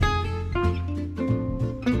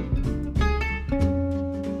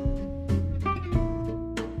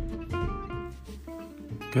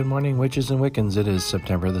Good morning, witches and Wiccans. It is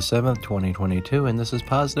September the 7th, 2022, and this is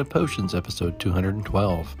Positive Potions, episode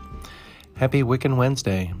 212. Happy Wiccan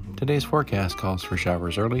Wednesday. Today's forecast calls for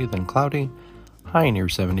showers early, then cloudy, high near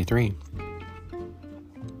 73.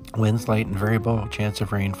 Winds light and variable, chance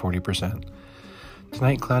of rain 40%.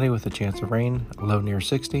 Tonight cloudy with a chance of rain, low near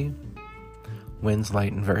 60. Winds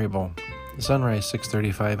light and variable. Sunrise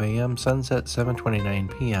 6:35 a.m., sunset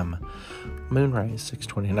 7:29 p.m. Moonrise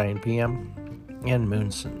 6:29 p.m. and moon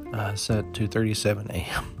set 2:37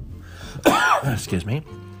 a.m. Excuse me.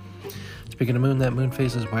 Speaking of moon, that moon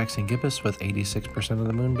phase is waxing gibbous with 86% of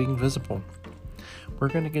the moon being visible. We're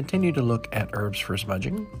going to continue to look at herbs for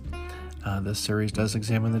smudging. This series does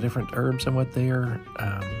examine the different herbs and what they are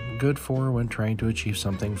good for when trying to achieve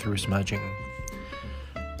something through smudging.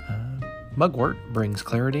 Mugwort brings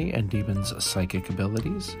clarity and deepens psychic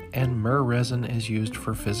abilities, and myrrh resin is used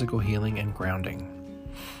for physical healing and grounding.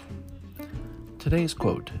 Today's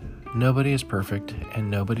quote: "Nobody is perfect, and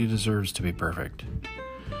nobody deserves to be perfect.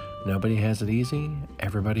 Nobody has it easy,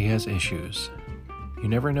 everybody has issues. You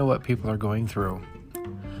never know what people are going through.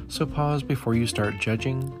 So pause before you start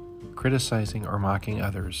judging, criticizing, or mocking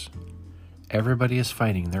others. Everybody is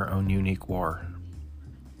fighting their own unique war."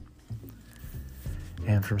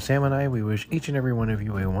 And from Sam and I, we wish each and every one of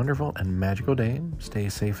you a wonderful and magical day. Stay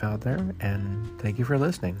safe out there, and thank you for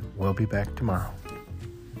listening. We'll be back tomorrow.